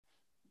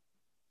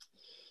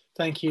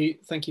Thank you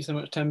so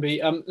much,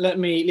 Tembi. Let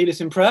me lead us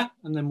in prayer,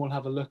 and then we'll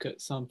have a look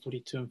at Psalm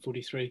 42 and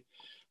 43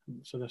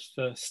 for the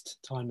first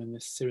time in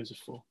this series of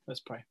 4. Let's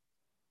pray.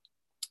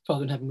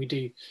 Father in heaven, we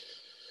do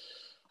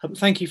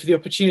thank you for the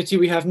opportunity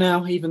we have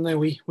now, even though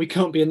we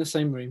can't be in the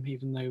same room,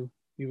 even though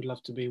we would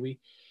love to be. We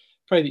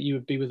pray that you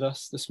would be with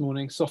us this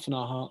morning, soften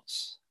our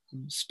hearts,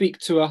 speak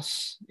to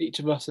us, each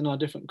of us in our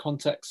different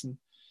contexts and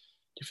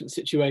different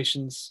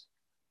situations,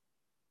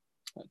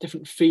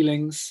 different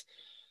feelings,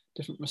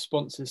 different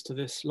responses to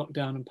this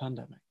lockdown and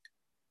pandemic.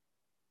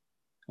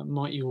 And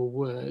might your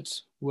word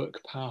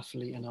work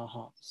powerfully in our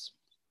hearts.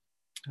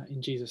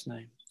 In Jesus'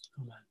 name,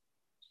 amen.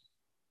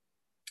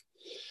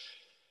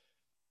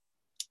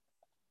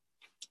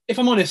 If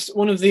I'm honest,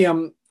 one of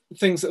the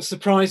things that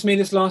surprised me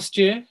this last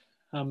year,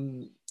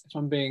 if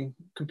I'm being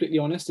completely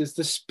honest, is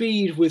the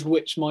speed with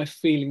which my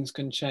feelings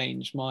can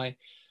change, my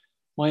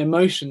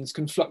emotions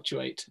can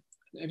fluctuate.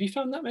 Have you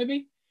found that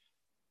maybe?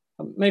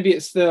 Maybe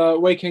it's the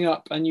waking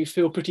up and you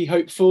feel pretty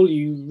hopeful,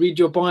 you read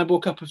your Bible,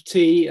 cup of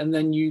tea, and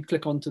then you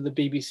click onto the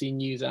BBC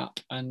News app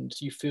and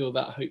you feel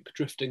that hope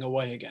drifting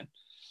away again.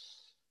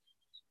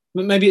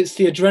 But maybe it's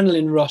the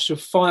adrenaline rush of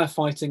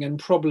firefighting and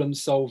problem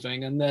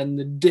solving, and then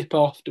the dip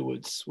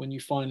afterwards when you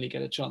finally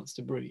get a chance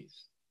to breathe.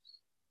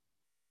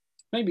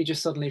 Maybe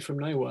just suddenly from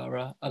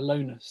nowhere, a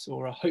lowness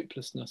or a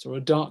hopelessness or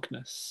a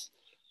darkness.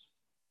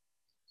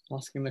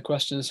 Asking the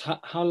question is,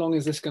 how long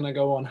is this going to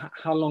go on?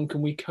 How long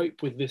can we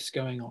cope with this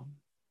going on?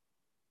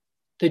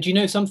 Did you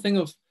know something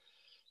of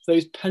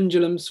those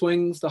pendulum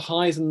swings, the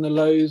highs and the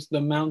lows, the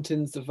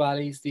mountains, the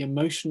valleys, the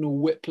emotional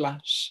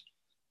whiplash?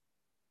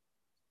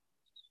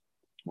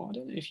 Well, I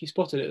don't know if you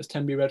spotted it as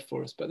Tembi read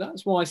for us, but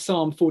that's why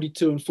Psalm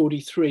 42 and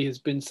 43 has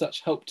been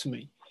such help to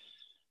me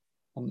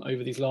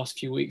over these last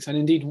few weeks, and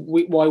indeed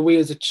why we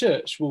as a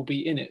church will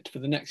be in it for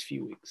the next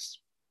few weeks.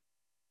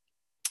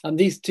 And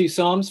these two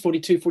Psalms,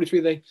 42, 43,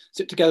 they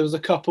sit together as a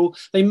couple.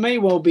 They may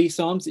well be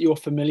Psalms that you're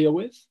familiar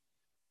with.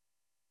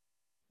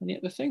 And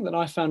yet the thing that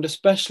I found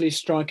especially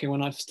striking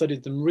when I've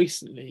studied them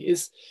recently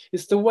is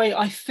the way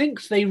I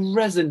think they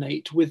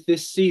resonate with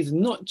this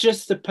season, not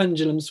just the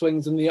pendulum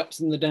swings and the ups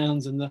and the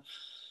downs and the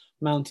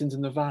mountains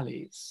and the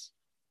valleys.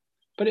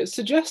 But it's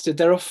suggested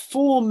there are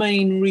 4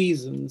 main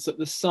reasons that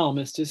the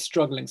psalmist is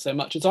struggling so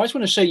much. And so I just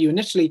want to show you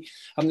initially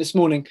this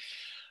morning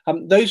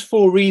those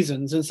 4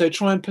 reasons, and so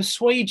try and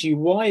persuade you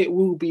why it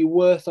will be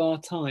worth our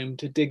time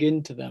to dig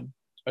into them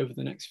over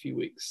the next few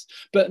weeks.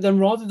 But then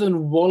rather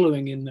than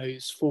wallowing in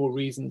those 4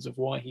 reasons of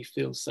why he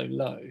feels so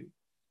low,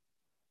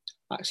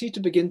 actually to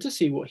begin to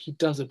see what he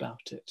does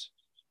about it.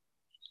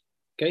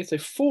 Okay, so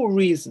 4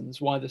 reasons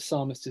why the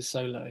psalmist is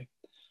so low.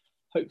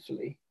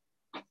 Hopefully.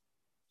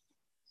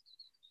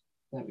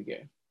 There we go.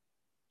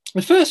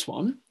 The first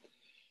one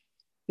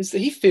is that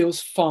he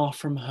feels far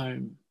from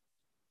home.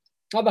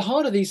 At the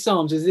heart of these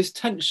psalms is this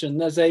tension.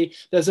 There's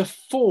a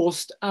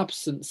forced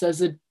absence.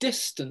 There's a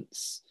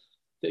distance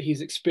that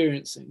he's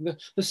experiencing.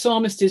 The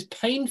psalmist is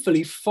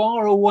painfully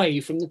far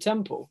away from the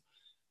temple.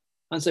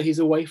 And so he's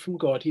away from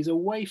God. He's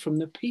away from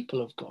the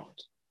people of God.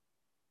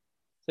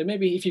 So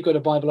maybe if you've got a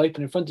Bible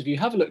open in front of you,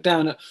 have a look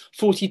down at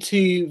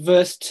 42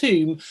 verse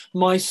 2.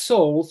 My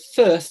soul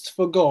thirsts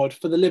for God,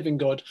 for the living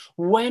God.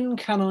 When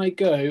can I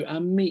go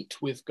and meet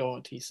with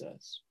God, he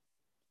says.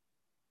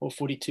 Or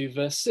 42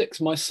 verse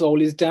 6, my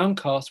soul is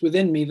downcast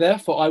within me,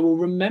 therefore I will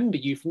remember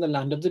you from the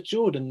land of the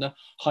Jordan, the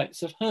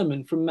heights of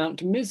Hermon, from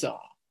Mount Mizar.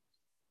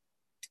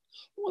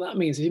 What that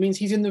means is it means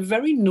he's in the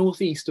very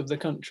northeast of the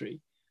country.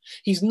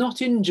 He's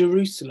not in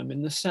Jerusalem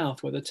in the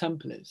south where the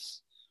temple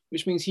is,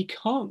 which means he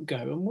can't go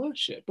and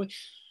worship.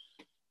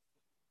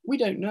 We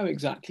don't know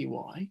exactly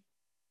why.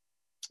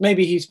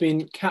 Maybe he's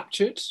been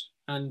captured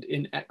and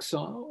in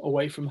exile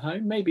away from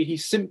home. Maybe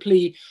he's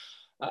simply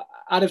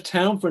out of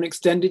town for an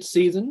extended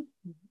season.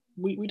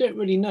 We don't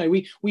really know.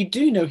 We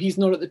do know he's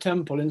not at the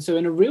temple. And so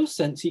in a real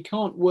sense, he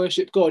can't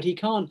worship God. He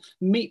can't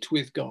meet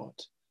with God.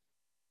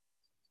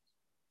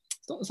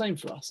 It's not the same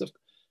for us.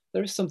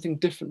 There is something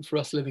different for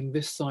us living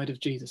this side of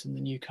Jesus in the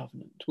new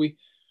covenant.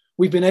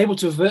 We've been able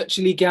to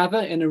virtually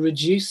gather in a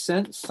reduced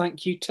sense.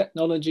 Thank you,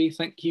 technology.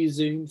 Thank you,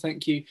 Zoom.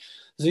 Thank you,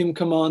 Zoom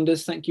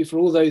commanders. Thank you for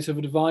all those who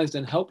have advised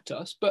and helped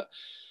us. But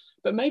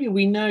maybe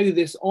we know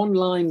this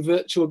online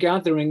virtual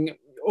gathering,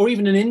 or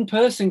even an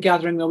in-person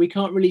gathering where we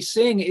can't really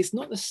sing, it's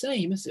not the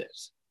same, is it?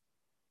 It's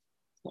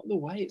not the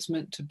way it's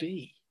meant to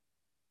be.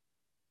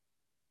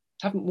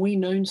 Haven't we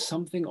known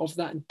something of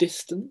that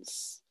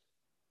distance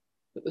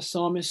that the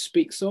psalmist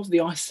speaks of, the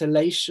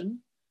isolation?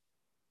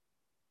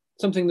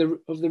 Something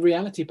of the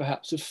reality,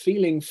 perhaps, of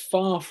feeling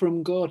far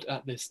from God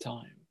at this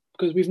time,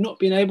 because we've not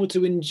been able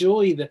to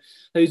enjoy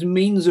those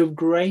means of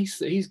grace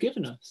that he's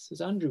given us,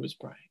 as Andrew was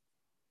praying.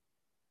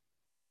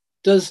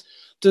 Does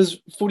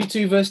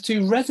 42 verse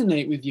 2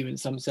 resonate with you in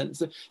some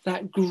sense,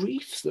 that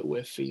grief that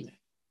we're feeling?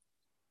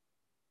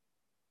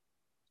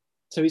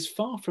 So he's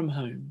far from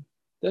home.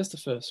 There's the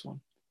first one.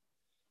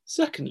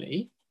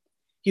 Secondly,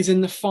 he's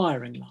in the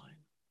firing line.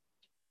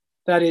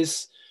 That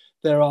is,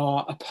 there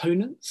are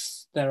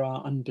opponents, there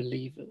are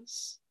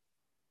unbelievers.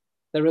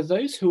 There are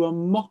those who are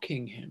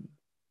mocking him.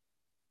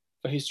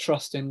 for his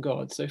trust in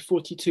God. So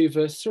 42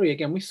 verse 3,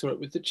 again, we saw it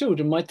with the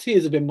children. My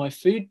tears have been my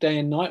food day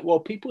and night, while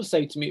people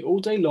say to me all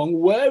day long,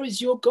 where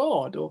is your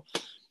God? Or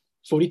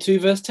 42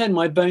 verse 10,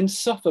 my bones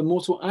suffer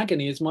mortal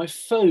agony as my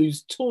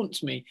foes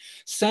taunt me,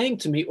 saying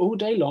to me all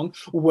day long,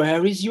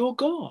 where is your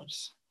God?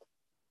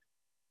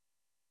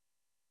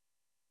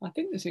 I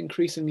think this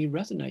increasingly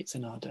resonates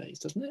in our days,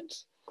 doesn't it?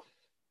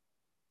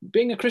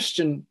 Being a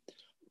Christian,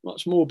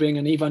 much more being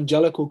an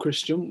evangelical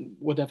Christian,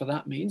 whatever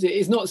that means, it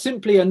is not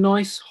simply a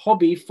nice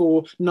hobby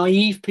for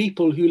naive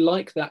people who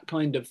like that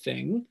kind of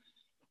thing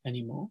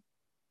anymore,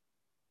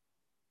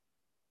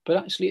 but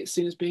actually it's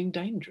seen as being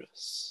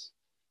dangerous.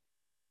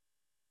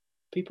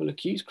 People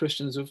accuse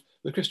Christians of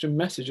the Christian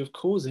message of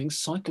causing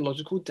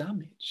psychological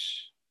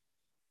damage.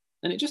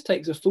 And it just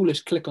takes a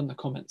foolish click on the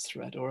comments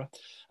thread or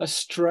a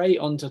stray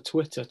onto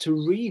Twitter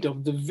to read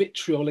of the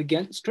vitriol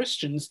against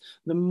Christians,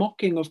 the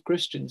mocking of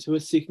Christians who are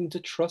seeking to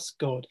trust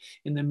God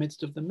in the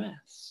midst of the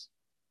mess.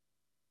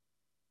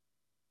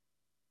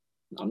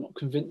 I'm not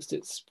convinced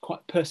it's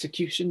quite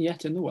persecution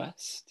yet in the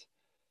West.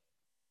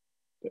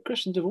 But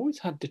Christians have always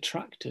had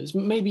detractors,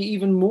 maybe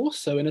even more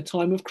so in a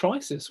time of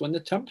crisis when the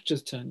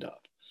temperatures turned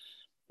up.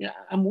 Yeah,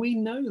 and we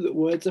know that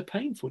words are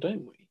painful,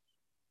 don't we?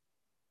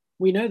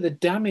 We know the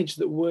damage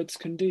that words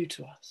can do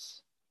to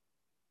us.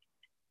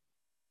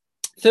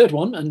 Third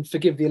one, and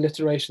forgive the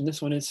alliteration,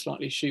 this one is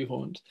slightly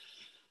shoehorned.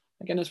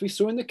 Again, as we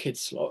saw in the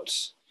kids' slot,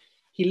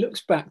 he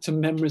looks back to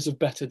memories of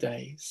better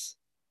days.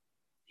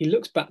 He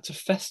looks back to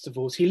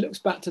festivals. He looks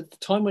back to the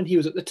time when he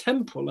was at the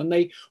temple and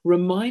they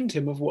remind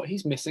him of what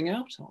he's missing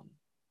out on.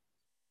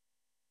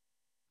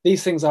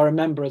 These things I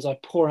remember as I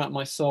pour out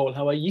my soul,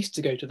 how I used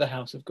to go to the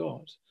house of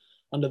God,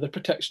 under the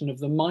protection of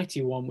the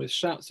Mighty One, with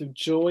shouts of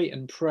joy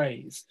and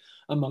praise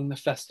among the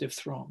festive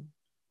throng.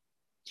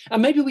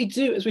 And maybe we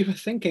do, as we were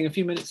thinking a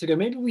few minutes ago,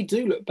 maybe we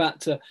do look back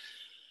to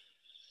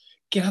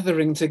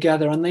gathering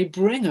together and they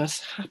bring us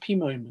happy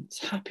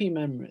moments, happy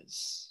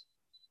memories,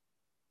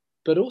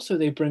 but also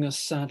they bring us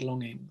sad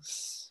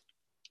longings.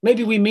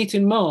 Maybe we meet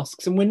in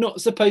masks and we're not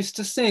supposed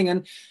to sing,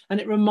 and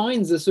it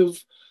reminds us of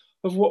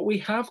what we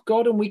have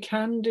got and we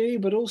can do,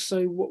 but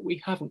also what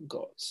we haven't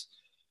got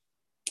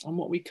and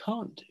what we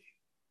can't do.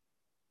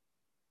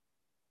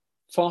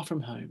 Far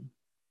from home,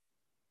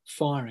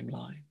 firing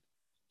line,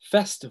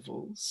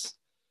 festivals,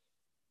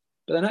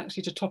 but then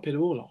actually to top it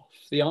all off,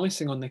 the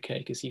icing on the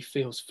cake is he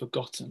feels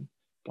forgotten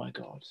by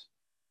God.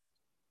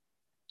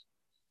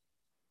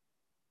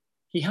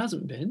 He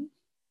hasn't been,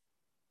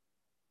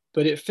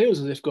 but it feels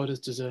as if God has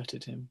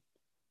deserted him.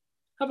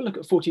 Have a look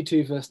at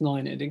 42 verse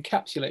 9, it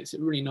encapsulates it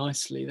really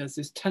nicely. There's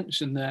this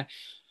tension there.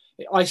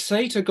 I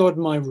say to God,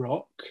 my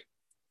rock,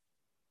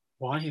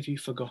 why have you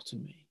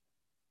forgotten me?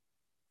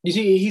 You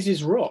see, he's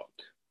his rock.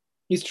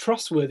 He's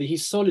trustworthy,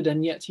 he's solid,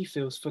 and yet he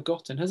feels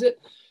forgotten. Has it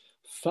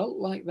felt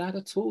like that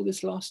at all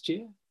this last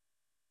year?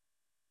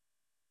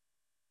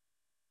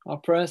 Our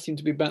prayers seem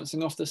to be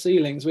bouncing off the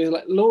ceilings. We're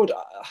like, Lord,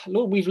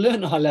 we've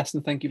learned our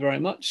lesson, thank you very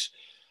much.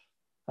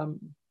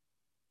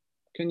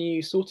 Can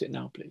you sort it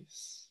now,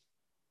 please?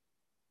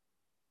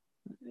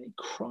 He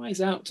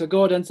cries out to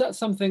God, and that's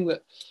something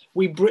that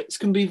we Brits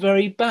can be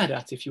very bad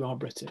at if you are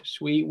British.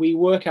 We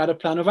work out a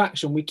plan of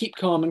action, we keep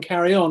calm and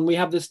carry on, we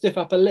have the stiff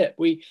upper lip,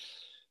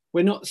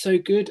 we're not so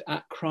good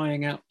at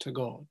crying out to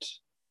God.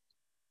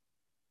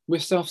 We're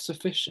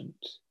self-sufficient.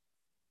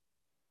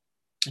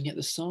 And yet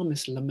the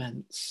psalmist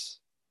laments.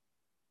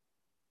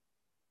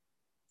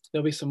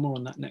 There'll be some more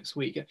on that next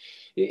week.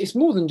 It's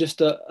more than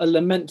just a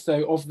lament,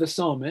 though, of the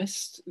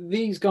psalmist.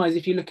 These guys,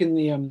 if you look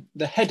in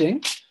the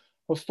heading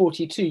of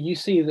 42, you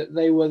see that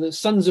they were the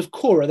sons of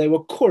Korah. They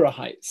were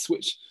Korahites,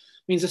 which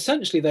means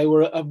essentially they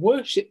were a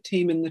worship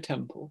team in the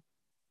temple.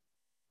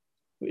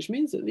 Which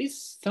means that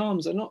these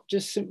psalms are not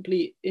just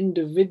simply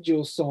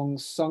individual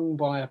songs sung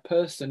by a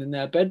person in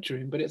their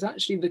bedroom, but it's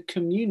actually the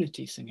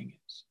community singing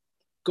it.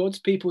 God's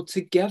people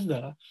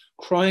together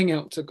crying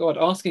out to God,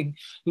 asking,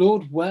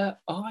 Lord, where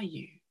are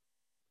you?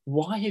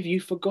 Why have you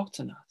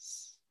forgotten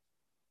us?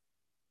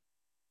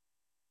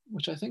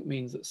 Which I think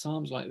means that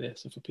psalms like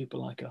this are for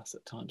people like us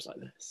at times like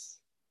this.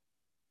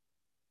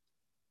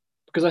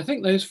 Because I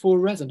think those four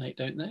resonate,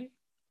 don't they?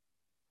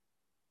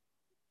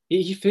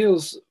 He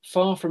feels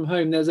far from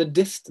home. There's a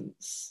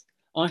distance,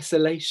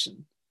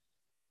 isolation.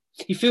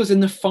 He feels in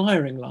the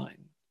firing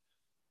line.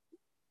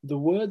 The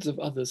words of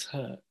others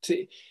hurt.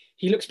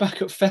 He looks back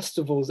at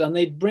festivals and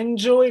they bring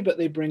joy, but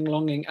they bring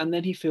longing, and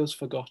then he feels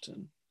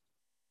forgotten.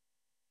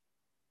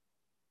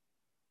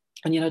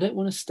 And yet I don't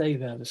want to stay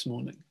there this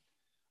morning.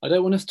 I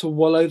don't want us to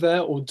wallow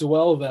there or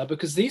dwell there,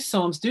 because these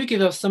psalms do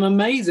give us some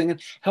amazing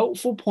and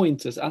helpful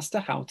pointers as to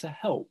how to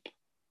help.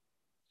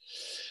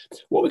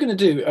 What we're going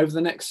to do over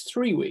the next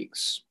 3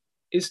 weeks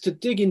is to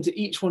dig into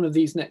each one of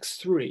these next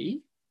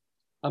three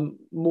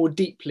more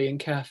deeply and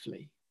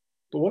carefully.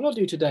 But what I'll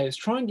do today is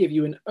try and give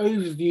you an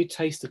overview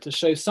taster to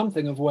show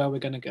something of where we're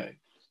going to go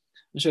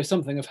and show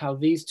something of how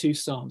these two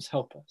psalms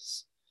help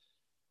us.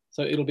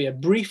 So it'll be a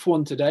brief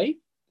one today,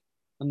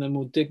 and then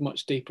we'll dig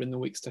much deeper in the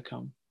weeks to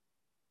come.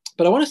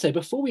 But I want to say,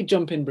 before we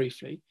jump in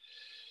briefly,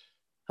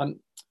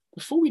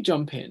 Before we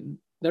jump in,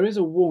 there is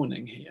a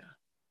warning here.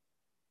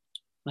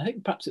 I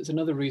think perhaps it's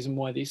another reason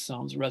why these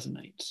Psalms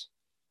resonate.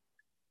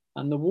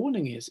 And the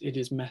warning is, it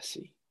is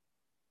messy.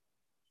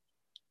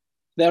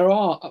 There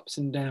are ups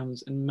and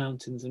downs and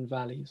mountains and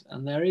valleys,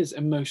 and there is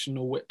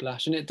emotional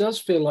whiplash. And it does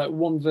feel like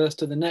one verse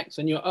to the next,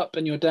 and you're up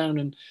and you're down.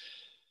 And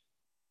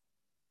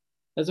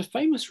there's a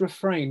famous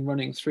refrain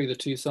running through the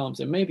two Psalms,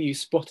 and maybe you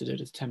spotted it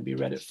as Tembi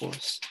read it for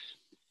us.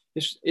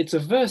 It's a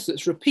verse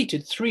that's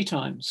repeated 3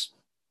 times.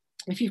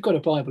 If you've got a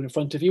Bible in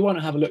front of you, why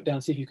not have a look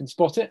down, see if you can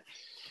spot it.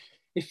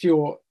 If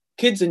you're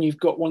kids and you've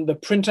got one of the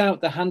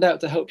printout, the handout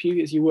to help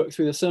you as you work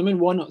through the sermon,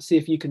 why not see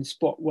if you can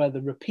spot where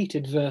the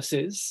repeated verse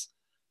is.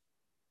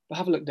 But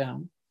have a look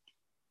down.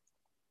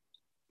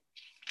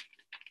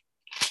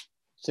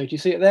 So do you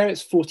see it there?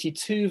 It's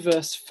 42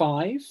 verse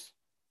 5.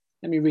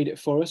 Let me read it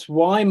for us.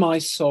 Why, my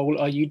soul,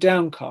 are you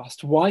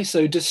downcast? Why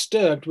so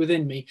disturbed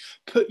within me?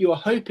 Put your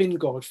hope in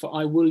God, for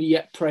I will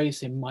yet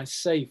praise him, my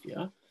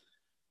Saviour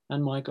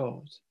and my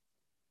God.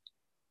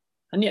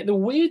 And yet the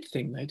weird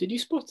thing, though, did you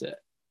spot it?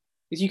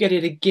 Is you get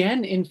it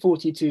again in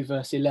 42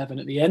 verse 11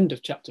 at the end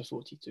of chapter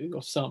 42,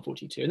 or Psalm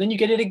 42, and then you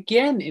get it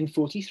again in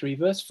 43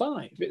 verse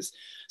 5. It's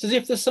as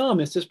if the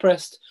psalmist has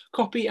pressed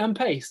copy and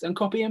paste and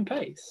copy and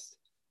paste.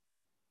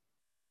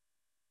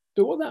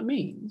 But what that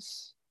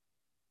means,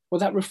 well,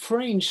 that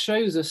refrain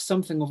shows us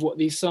something of what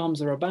these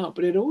Psalms are about,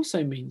 but it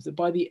also means that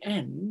by the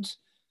end,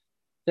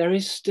 there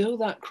is still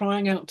that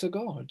crying out to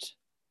God.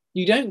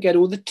 You don't get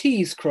all the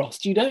T's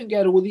crossed. You don't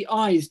get all the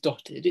I's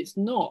dotted. It's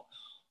not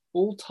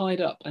all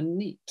tied up and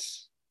neat.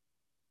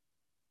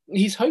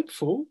 He's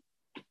hopeful.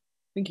 I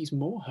think he's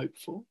more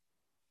hopeful.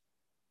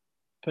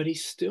 But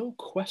he's still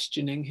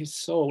questioning his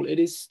soul. It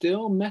is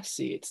still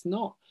messy. It's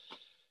not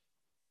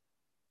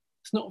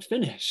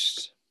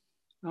finished.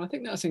 And I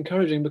think that's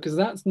encouraging, because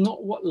that's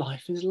not what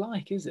life is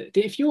like, is it?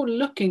 If you're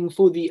looking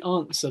for the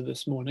answer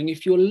this morning,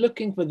 if you're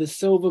looking for the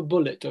silver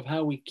bullet of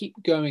how we keep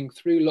going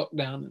through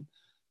lockdown,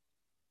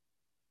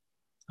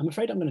 I'm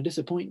afraid I'm going to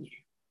disappoint you,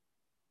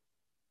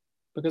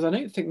 because I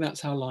don't think that's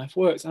how life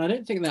works. And I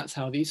don't think that's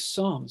how these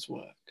Psalms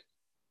work.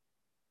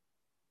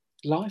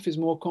 Life is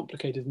more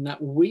complicated than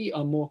that. We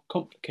are more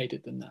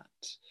complicated than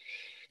that.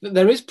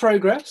 There is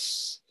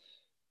progress.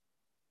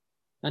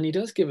 And he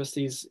does give us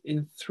these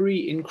in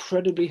 3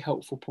 incredibly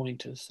helpful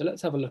pointers. So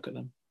let's have a look at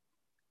them.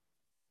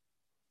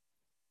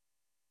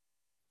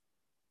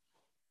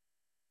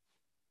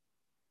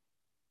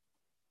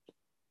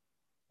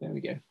 There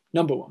we go.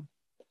 Number 1.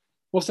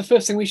 What's the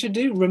first thing we should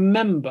do?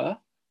 Remember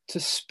to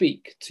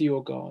speak to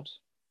your God.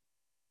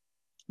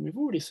 We've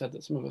already said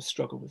that some of us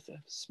struggle with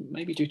this,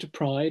 maybe due to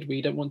pride.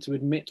 We don't want to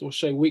admit or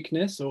show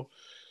weakness, or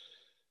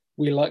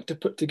we like to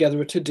put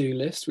together a to-do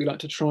list. We like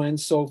to try and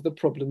solve the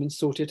problem and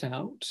sort it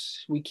out.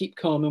 We keep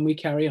calm and we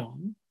carry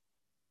on.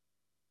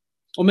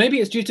 Or maybe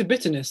it's due to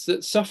bitterness,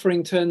 that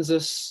suffering turns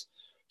us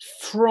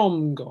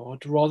from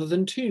God rather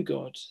than to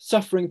God.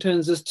 Suffering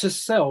turns us to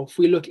self.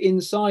 We look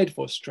inside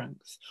for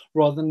strength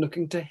rather than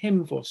looking to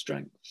him for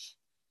strength.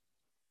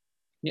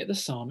 Yet the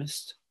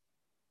psalmist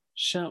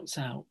shouts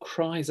out,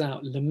 cries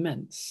out,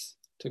 laments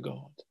to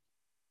God.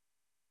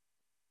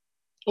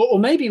 Or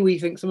maybe we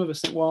think, some of us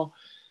think, well,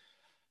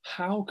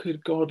 how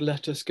could God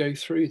let us go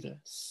through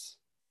this?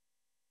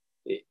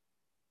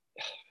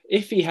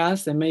 If he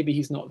has, then maybe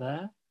he's not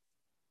there.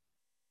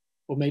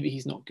 Or maybe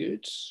he's not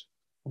good.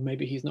 Or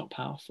maybe he's not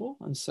powerful.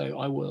 And so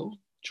I will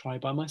try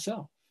by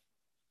myself.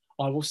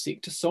 I will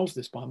seek to solve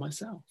this by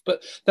myself.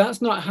 But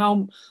that's not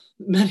how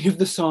many of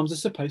the Psalms are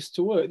supposed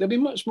to work. There'll be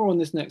much more on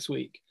this next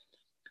week.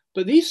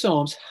 But these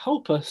Psalms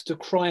help us to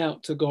cry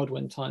out to God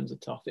when times are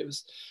tough. It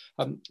was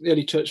the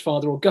early church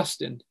father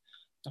Augustine,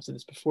 I've said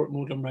this before at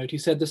Magdalen Road, who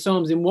said the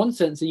Psalms in one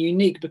sense are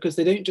unique because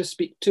they don't just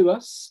speak to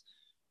us,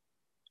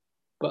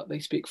 but they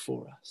speak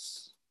for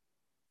us.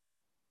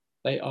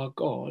 They are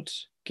God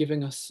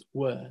giving us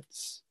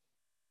words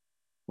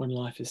when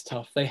life is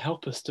tough. They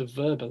help us to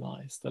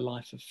verbalize the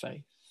life of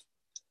faith.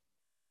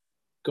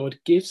 God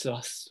gives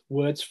us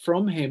words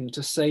from him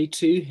to say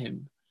to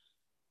him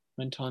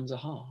when times are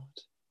hard.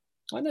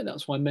 I know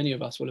that's why many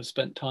of us will have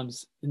spent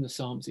times in the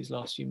Psalms these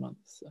last few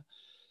months,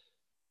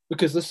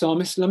 because the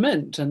psalmists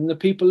lament and the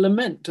people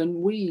lament and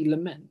we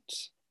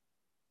lament.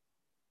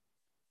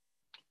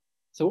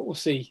 So what we'll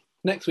see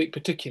next week,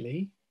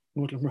 particularly,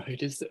 Magdalen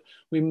Road, is that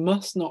we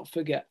must not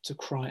forget to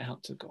cry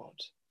out to God.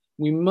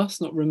 We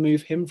must not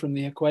remove him from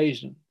the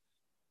equation.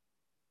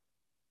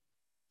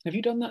 Have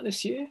you done that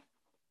this year?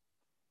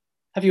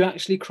 Have you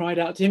actually cried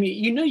out to him?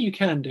 You know you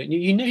can, don't you?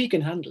 You know he can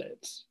handle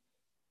it.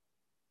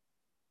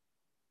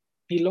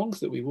 He longs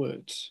that we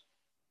would.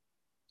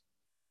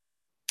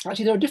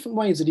 Actually, there are different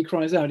ways that he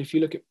cries out if you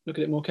look at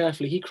it more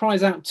carefully. He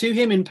cries out to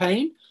him in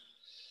pain.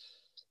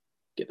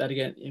 Get that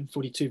again in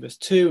 42 verse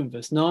 2 and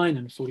verse 9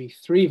 and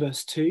 43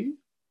 verse 2.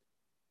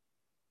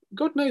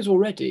 God knows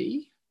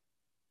already,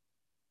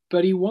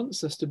 but he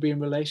wants us to be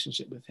in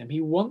relationship with him. He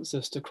wants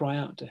us to cry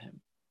out to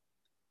him.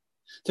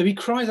 So he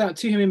cries out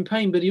to him in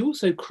pain, but he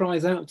also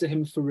cries out to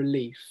him for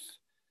relief.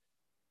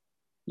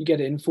 You get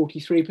it in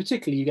 43,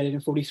 particularly you get it in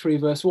 43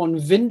 verse 1.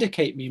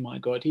 Vindicate me, my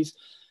God. He's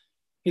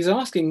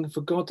asking for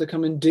God to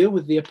come and deal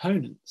with the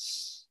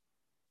opponents.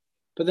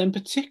 But then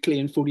particularly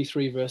in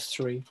 43 verse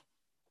 3,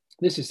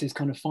 this is his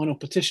kind of final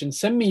petition.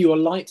 Send me your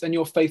light and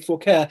your faithful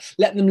care.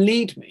 Let them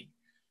lead me.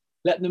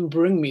 Let them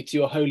bring me to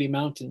your holy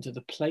mountain, to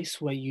the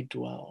place where you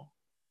dwell.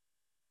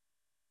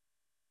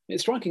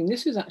 It's striking.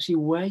 This is actually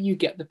where you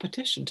get the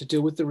petition to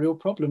deal with the real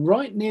problem,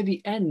 right near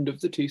the end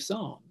of the two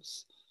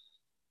Psalms.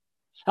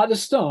 At the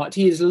start,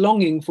 he is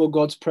longing for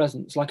God's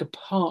presence, like a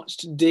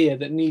parched deer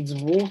that needs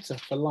water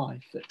for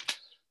life,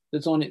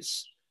 that's on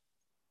its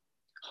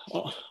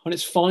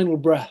final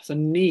breath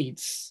and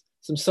needs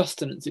some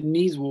sustenance. It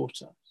needs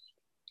water.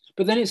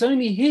 But then it's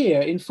only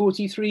here in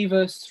 43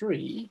 verse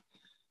 3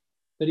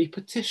 that he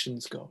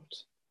petitions God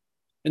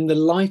in the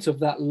light of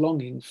that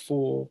longing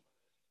for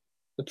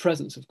the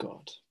presence of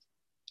God.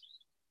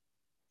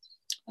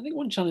 I think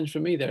one challenge for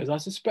me there is, I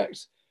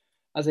suspect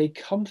as a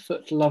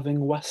comfort-loving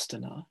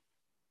Westerner,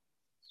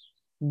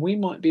 we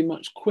might be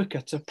much quicker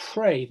to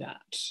pray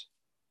that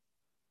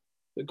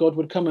God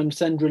would come and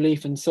send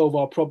relief and solve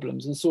our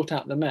problems and sort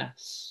out the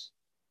mess.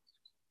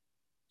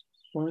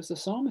 Whereas the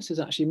psalmist is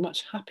actually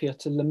much happier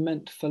to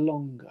lament for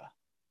longer.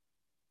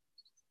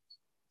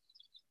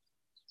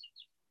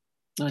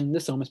 And the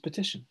psalmist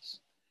petitions.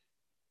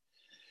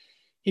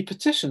 He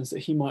petitions that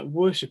he might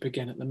worship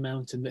again at the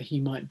mountain, that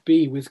he might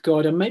be with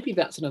God. And maybe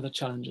that's another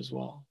challenge as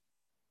well.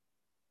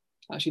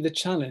 Actually, the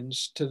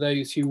challenge to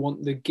those who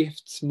want the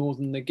gifts more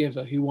than the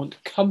giver, who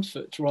want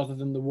comfort rather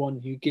than the one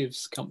who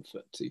gives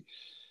comfort.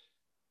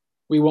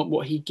 We want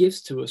what he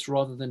gives to us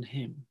rather than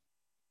him.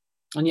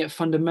 And yet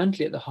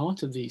fundamentally at the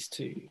heart of these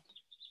two,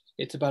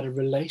 it's about a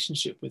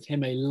relationship with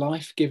him, a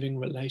life-giving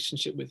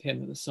relationship with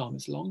him that the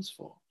psalmist longs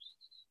for.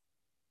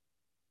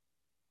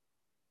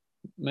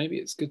 Maybe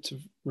it's good to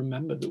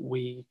remember that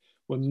we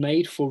were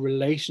made for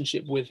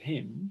relationship with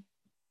him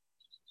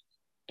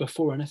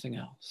before anything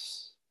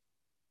else.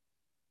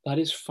 That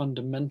is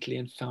fundamentally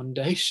and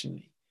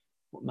foundationally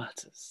what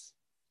matters.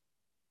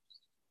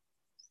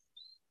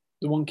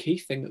 The one key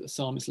thing that the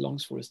psalmist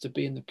longs for is to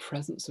be in the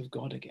presence of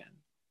God again.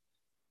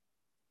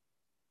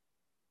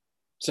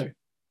 So,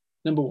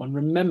 number one,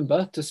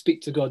 remember to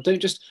speak to God. Don't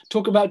just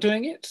talk about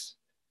doing it,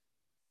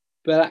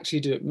 but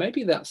actually do it.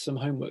 Maybe that's some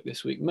homework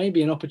this week.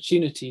 Maybe an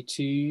opportunity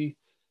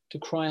to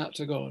cry out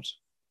to God.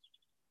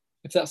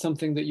 If that's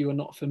something that you are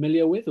not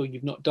familiar with, or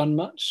you've not done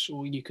much,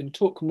 or you can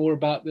talk more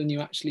about than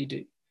you actually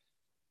do,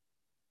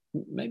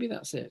 maybe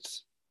that's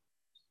it.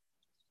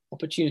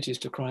 Opportunities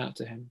to cry out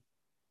to him.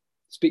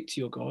 Speak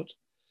to your God.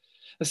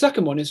 The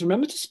second one is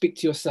remember to speak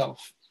to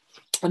yourself.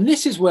 And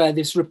this is where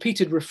this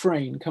repeated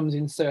refrain comes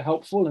in so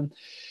helpful. And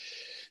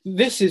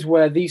this is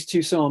where these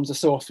two psalms are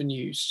so often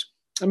used.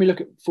 Let me look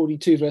at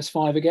 42 verse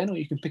 5 again, or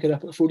you can pick it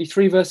up at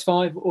 43 verse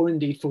 5, or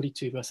indeed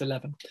 42 verse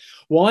 11.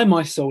 Why,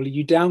 my soul, are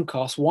you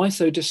downcast? Why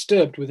so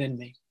disturbed within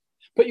me?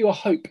 Put your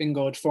hope in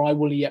God, for I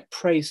will yet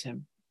praise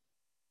him,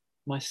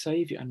 my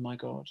Saviour and my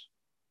God.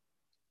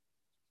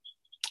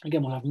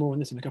 Again, we'll have more on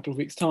this in a couple of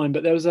weeks' time,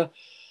 but there was a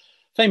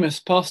famous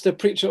pastor,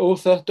 preacher,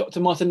 author,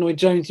 Dr. Martin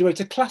Lloyd-Jones, who wrote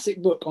a classic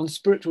book on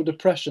spiritual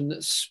depression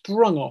that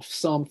sprung off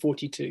Psalm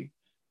 42.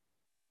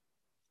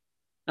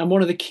 And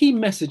one of the key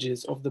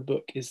messages of the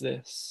book is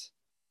this.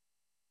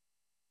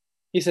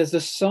 He says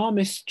the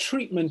psalmist's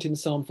treatment in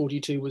Psalm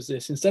 42 was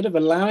this. Instead of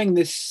allowing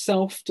this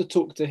self to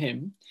talk to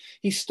him,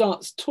 he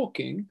starts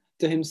talking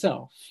to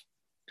himself.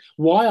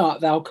 Why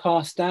art thou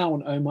cast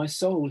down, O my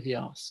soul, he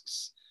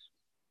asks.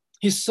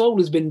 His soul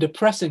has been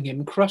depressing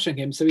him, crushing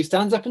him. So he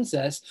stands up and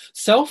says,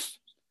 self,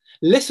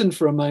 listen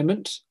for a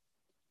moment.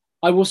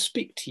 I will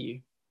speak to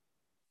you.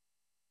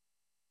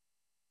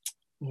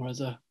 Or as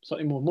a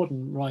slightly more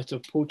modern writer,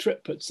 Paul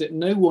Tripp puts it,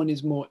 no one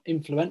is more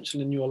influential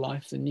in your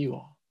life than you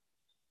are,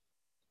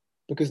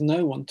 because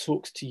no one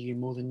talks to you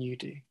more than you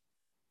do.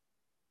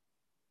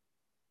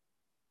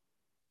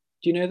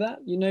 Do you know that?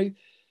 You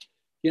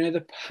know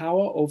the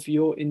power of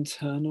your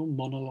internal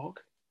monologue?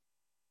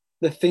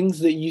 The things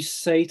that you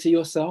say to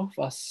yourself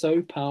are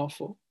so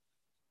powerful.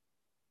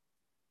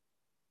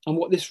 And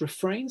what this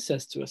refrain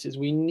says to us is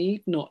we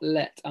need not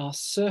let our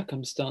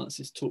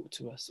circumstances talk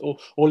to us, or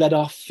let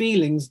our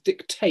feelings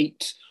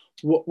dictate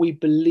what we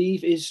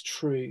believe is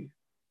true.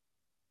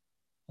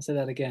 I'll say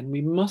that again.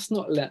 We must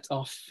not let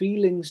our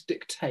feelings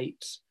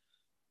dictate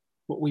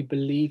what we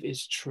believe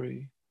is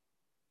true.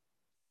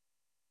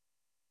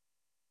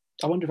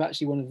 I wonder if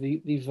actually one of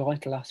the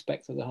vital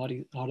aspects of the heart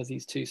of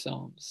these two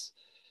Psalms,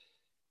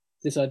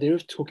 this idea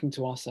of talking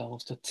to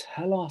ourselves, to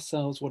tell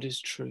ourselves what is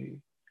true.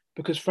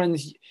 Because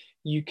friends,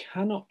 you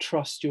cannot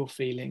trust your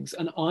feelings,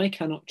 and I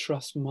cannot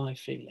trust my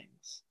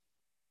feelings.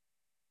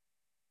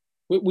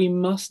 We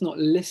must not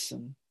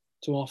listen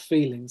to our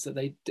feelings that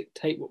they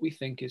dictate what we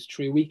think is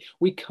true.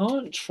 We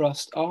can't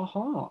trust our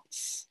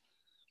hearts.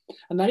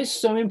 And that is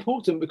so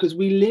important because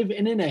we live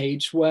in an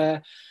age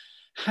where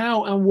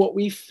how and what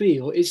we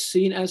feel is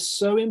seen as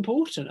so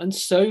important and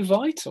so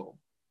vital.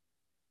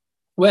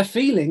 where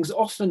feelings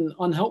often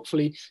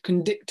unhelpfully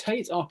can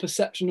dictate our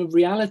perception of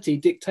reality,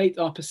 dictate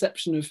our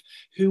perception of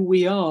who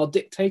we are,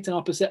 dictate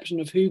our perception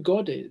of who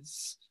God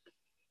is.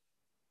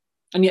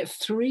 And yet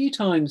 3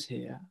 times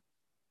here,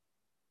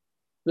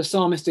 the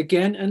psalmist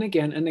again and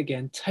again and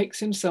again takes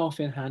himself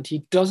in hand.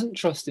 He doesn't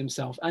trust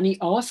himself, and he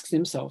asks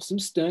himself some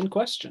stern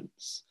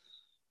questions.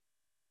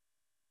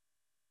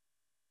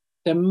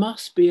 There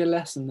must be a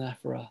lesson there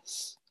for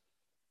us.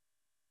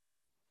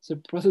 So,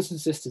 brothers and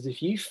sisters,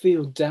 if you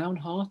feel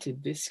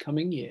downhearted this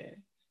coming year,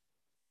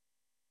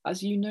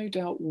 as you no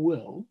doubt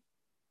will,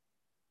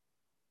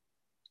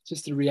 it's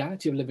just the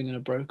reality of living in a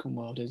broken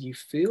world. As you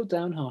feel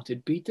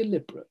downhearted, be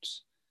deliberate,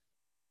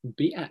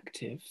 be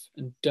active,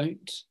 and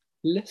don't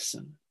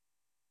listen.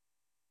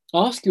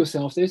 Ask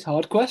yourself those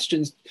hard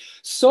questions.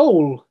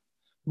 Soul,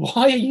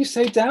 why are you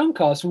so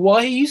downcast?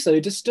 Why are you so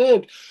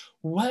disturbed?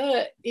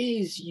 Where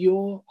is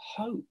your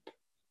hope?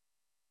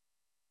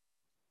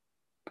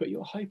 Put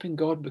your hope in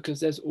God, because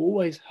there's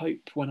always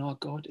hope when our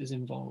God is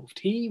involved.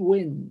 He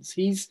wins.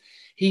 He's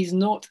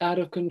not out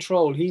of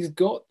control. He's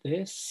got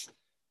this.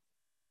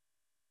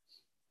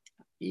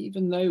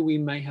 Even though we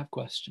may have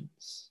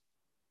questions,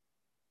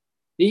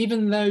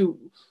 even though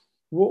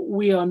what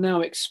we are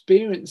now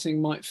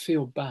experiencing might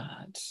feel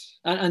bad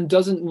and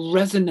doesn't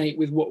resonate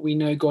with what we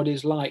know God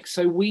is like.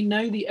 So we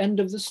know the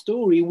end of the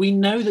story. We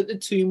know that the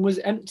tomb was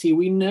empty.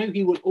 We know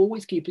he will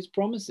always keep his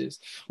promises.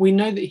 We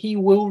know that he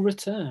will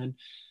return.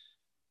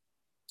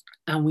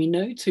 And we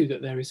know too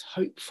that there is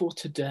hope for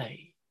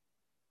today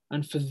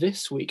and for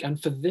this week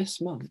and for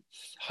this month,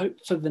 hope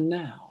for the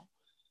now,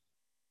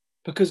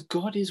 because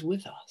God is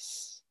with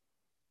us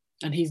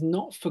and he's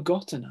not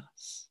forgotten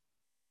us.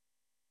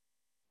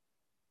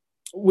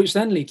 Which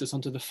then leads us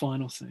on to the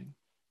final thing.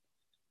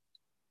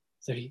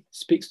 So he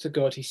speaks to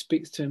God, he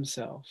speaks to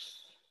himself.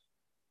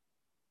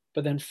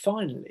 But then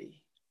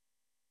finally,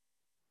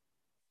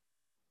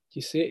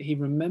 you see it, he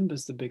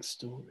remembers the big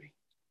story.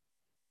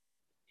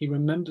 He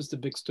remembers the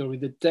big story.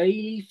 The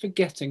daily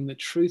forgetting the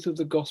truth of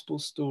the gospel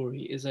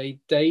story is a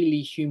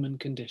daily human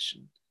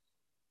condition.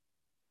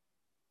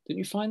 Didn't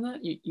you find that?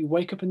 You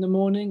wake up in the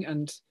morning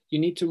and you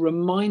need to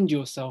remind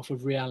yourself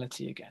of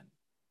reality again.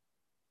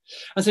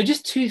 And so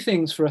just 2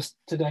 things for us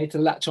today to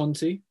latch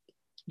onto,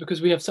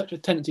 because we have such a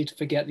tendency to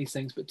forget these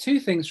things, but 2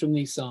 things from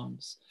these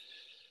Psalms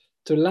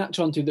to latch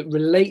onto that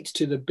relate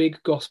to the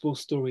big gospel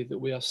story that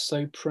we are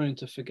so prone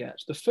to forget.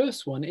 The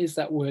first one is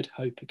that word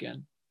hope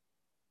again.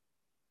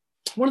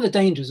 One of the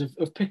dangers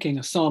of picking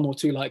a psalm or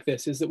 2 like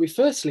this is that we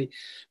firstly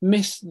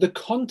miss the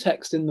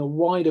context in the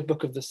wider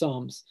book of the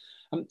Psalms.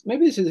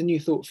 Maybe this is a new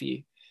thought for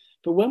you,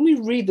 but when we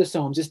read the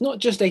Psalms, it's not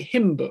just a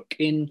hymn book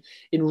in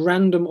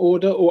random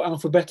order or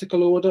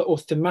alphabetical order or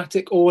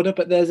thematic order,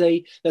 but there's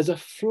a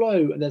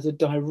flow and there's a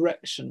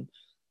direction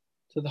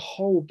to the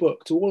whole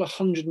book, to all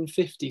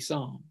 150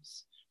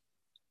 Psalms.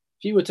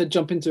 If you were to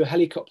jump into a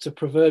helicopter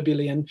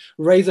proverbially and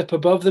raise up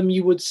above them,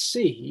 you would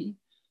see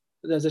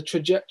that there's a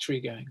trajectory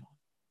going on.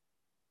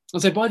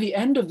 And so by the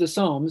end of the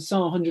Psalms,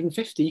 Psalm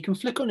 150, you can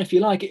flick on if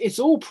you like, it's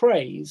all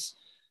praise.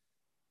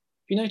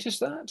 Have you noticed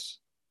that?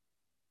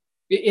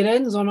 It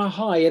ends on a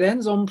high, it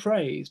ends on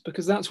praise,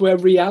 because that's where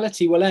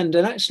reality will end.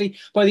 And actually,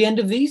 by the end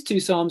of these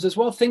 2 Psalms as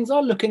well, things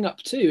are looking up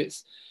too.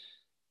 It's,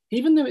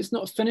 even though it's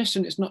not finished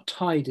and it's not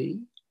tidy,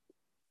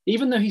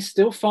 even though he's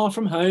still far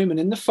from home and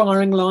in the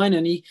firing line,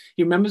 and he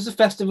remembers the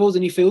festivals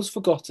and he feels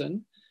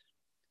forgotten,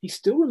 he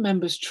still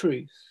remembers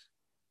truth.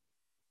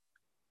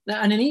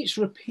 Now, and in each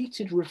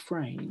repeated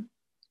refrain,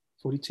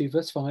 42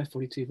 verse 5,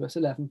 42 verse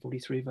 11,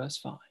 43 verse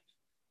 5,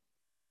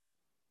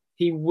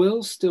 he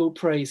will still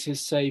praise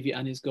his Saviour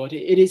and his God.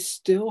 It is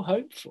still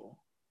hopeful,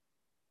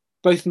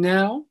 both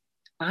now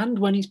and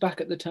when he's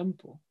back at the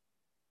temple.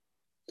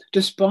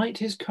 Despite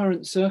his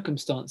current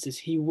circumstances,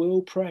 he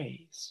will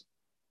praise.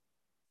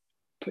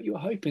 Put your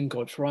hope in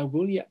God, for I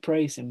will yet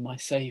praise him, my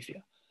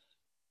Saviour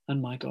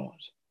and my God.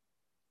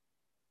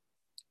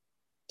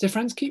 So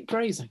friends, keep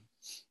praising.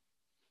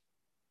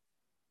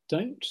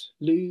 Don't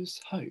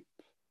lose hope.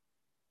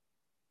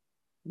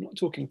 I'm not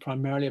talking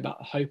primarily about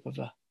the hope of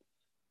a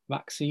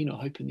vaccine or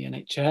hope in the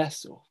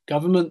NHS or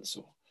governments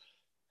or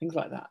things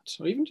like that,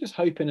 or even just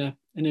hope in a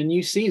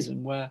new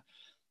season where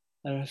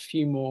there are a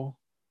few more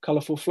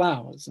colourful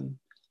flowers and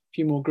a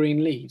few more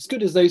green leaves.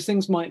 Good as those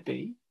things might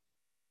be,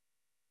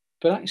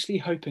 but actually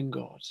hope in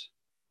God.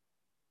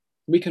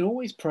 We can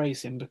always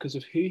praise him because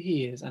of who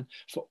he is and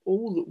for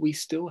all that we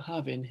still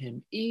have in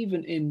him,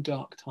 even in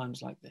dark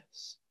times like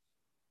this.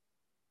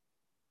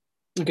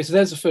 Okay, so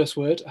there's the first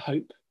word,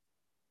 hope.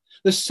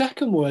 The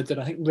second word that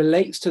I think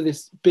relates to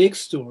this big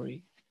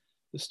story,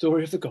 the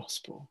story of the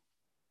gospel,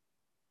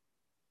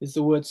 is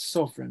the word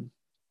sovereign.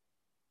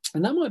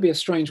 And that might be a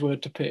strange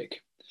word to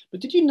pick, but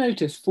did you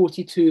notice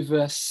 42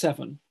 verse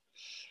 7?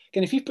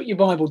 Again, if you put your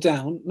Bible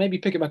down, maybe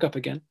pick it back up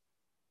again.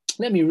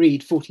 Let me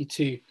read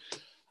 42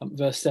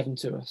 verse 7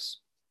 to us.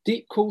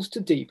 Deep calls to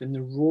deep in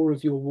the roar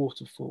of your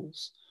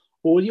waterfalls.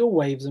 All your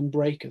waves and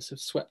breakers have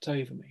swept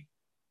over me.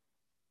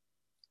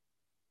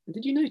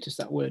 Did you notice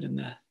that word in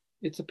there?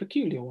 It's a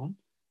peculiar one.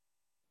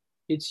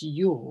 It's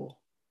your.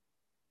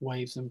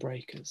 waves and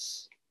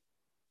breakers.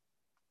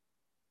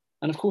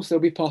 And of course,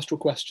 there'll be pastoral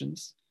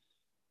questions.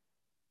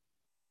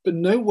 But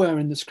nowhere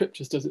in the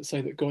scriptures does it say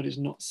that God is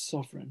not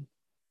sovereign.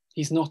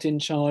 He's not in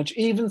charge,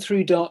 even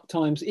through dark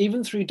times,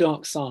 even through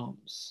dark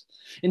psalms.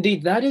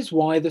 Indeed, that is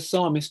why the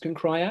psalmist can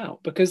cry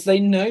out, because they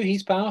know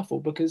he's powerful,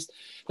 because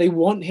they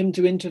want him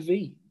to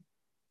intervene.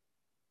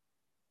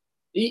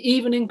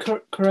 Even in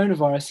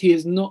coronavirus, he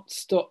has not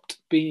stopped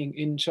being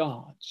in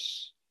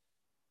charge.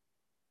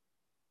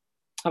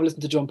 I've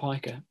listened to John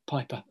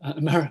Piper,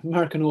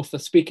 American author,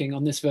 speaking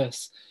on this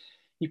verse.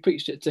 He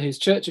preached it to his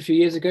church a few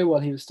years ago while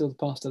he was still the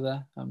pastor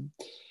there. I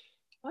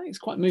think it's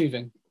quite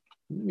moving.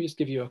 Let me just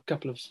give you a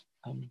couple of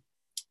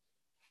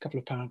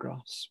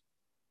paragraphs.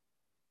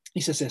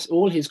 He says this: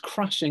 all his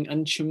crushing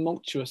and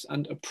tumultuous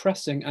and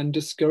oppressing and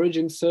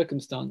discouraging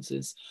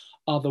circumstances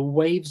are the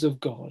waves of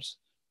God.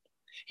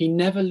 He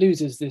never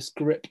loses this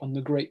grip on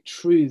the great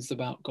truths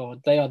about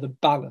God. They are the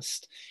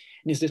ballast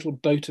in his little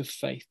boat of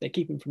faith. They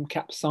keep him from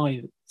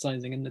capsizing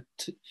in the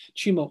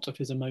tumult of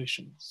his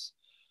emotions.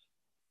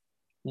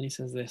 Then he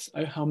says this: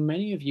 oh, how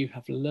many of you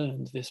have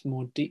learned this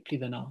more deeply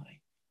than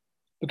I,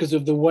 because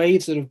of the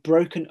waves that have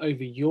broken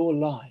over your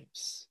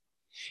lives.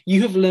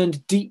 You have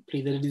learned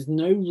deeply that it is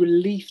no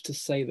relief to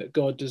say that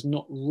God does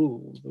not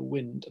rule the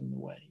wind and the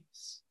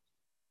waves.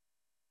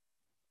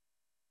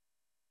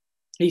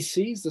 He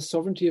sees the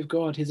sovereignty of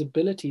God, his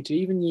ability to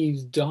even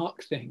use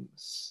dark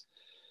things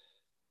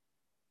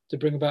to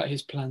bring about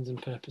his plans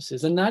and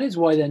purposes. And that is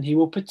why then he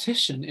will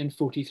petition in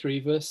 43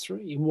 verse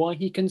 3, and why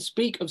he can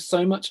speak of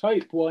so much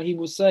hope, why he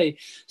will say,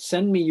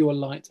 send me your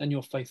light and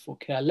your faithful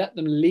care. Let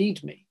them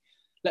lead me.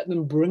 Let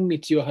them bring me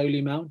to your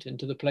holy mountain,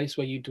 to the place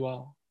where you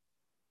dwell.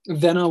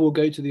 Then I will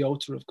go to the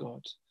altar of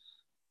God,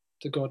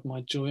 to God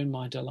my joy and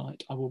my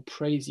delight. I will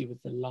praise you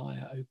with the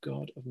lyre, O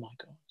God of my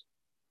God.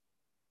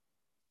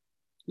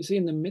 You see,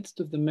 in the midst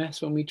of the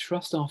mess, when we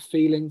trust our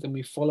feelings and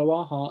we follow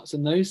our hearts,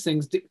 and those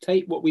things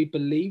dictate what we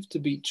believe to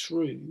be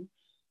true,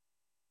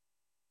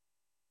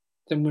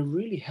 then we're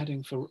really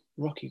heading for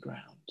rocky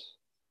ground.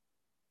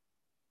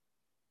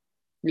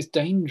 It's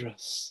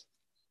dangerous.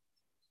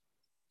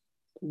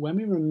 But when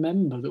we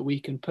remember that we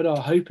can put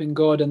our hope in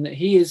God and that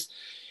He is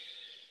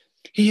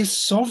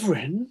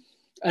sovereign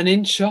and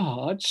in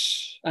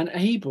charge and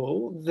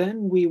able,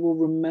 then we will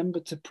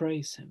remember to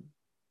praise Him.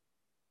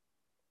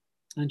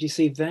 And you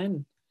see,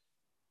 then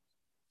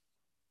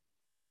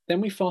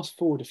we fast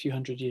forward a few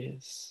hundred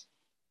years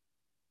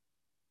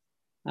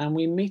and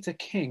we meet a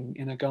king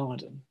in a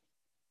garden,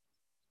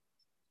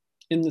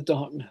 in the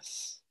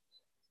darkness,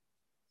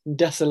 in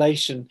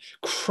desolation,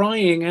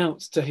 crying out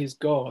to his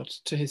God,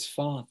 to his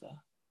Father,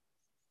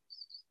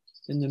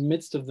 in the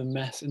midst of the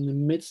mess, in the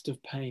midst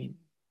of pain,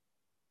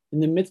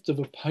 in the midst of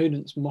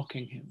opponents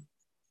mocking him,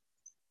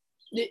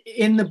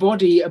 in the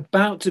body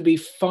about to be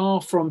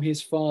far from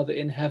his Father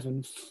in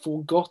heaven,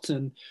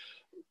 forgotten,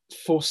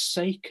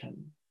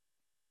 forsaken.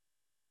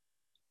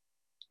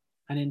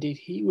 And indeed,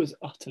 he was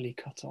utterly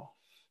cut off.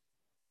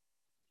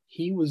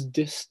 He was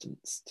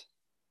distanced.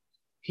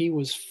 He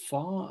was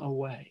far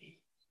away.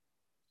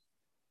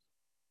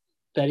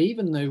 That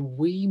even though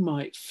we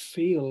might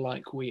feel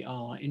like we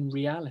are, in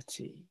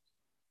reality,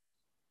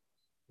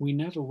 we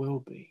never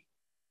will be.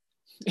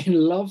 In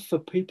love for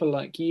people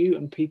like you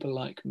and people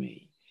like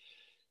me,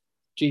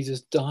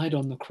 Jesus died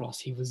on the cross.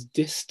 He was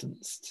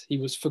distanced. He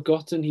was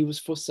forgotten. He was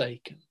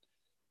forsaken.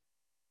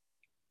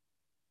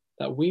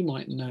 That we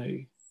might know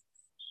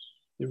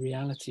the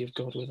reality of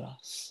God with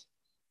us.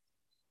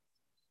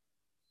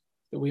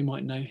 That we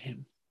might know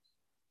Him.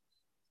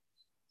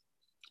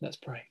 Let's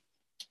pray.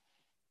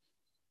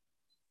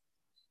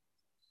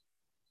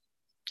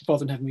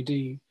 Father in heaven, we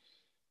do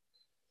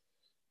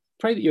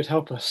pray that you'd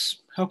help us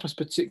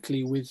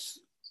particularly with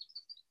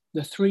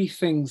the three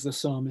things the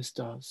psalmist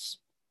does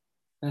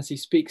as he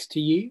speaks to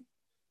you.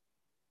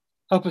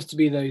 Help us to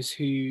be those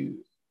who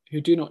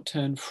do not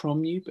turn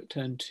from you, but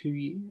turn to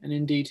you, and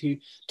indeed who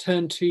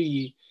turn to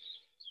you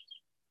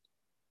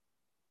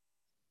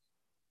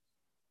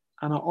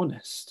and are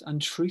honest and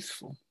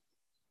truthful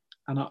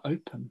and are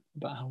open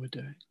about how we're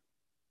doing.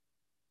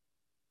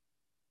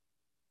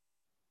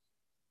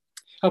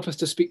 Help us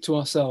to speak to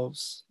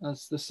ourselves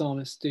as the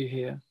psalmists do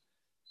here.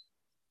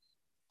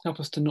 Help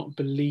us to not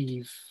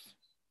believe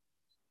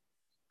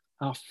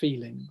our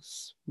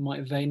feelings.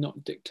 Might they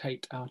not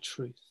dictate our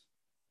truth?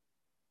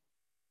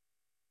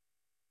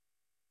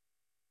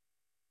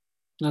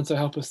 And so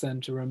help us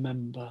then to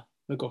remember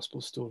the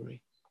gospel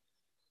story,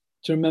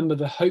 to remember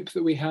the hope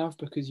that we have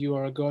because you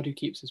are a God who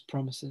keeps his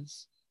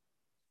promises,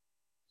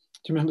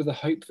 to remember the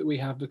hope that we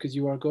have because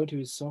you are a God who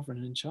is sovereign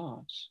and in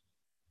charge.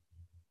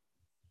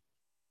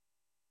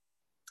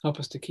 Help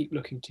us to keep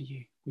looking to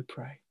you, we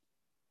pray.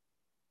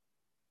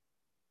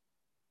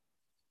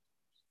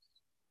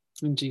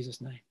 In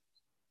Jesus' name,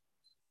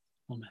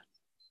 amen.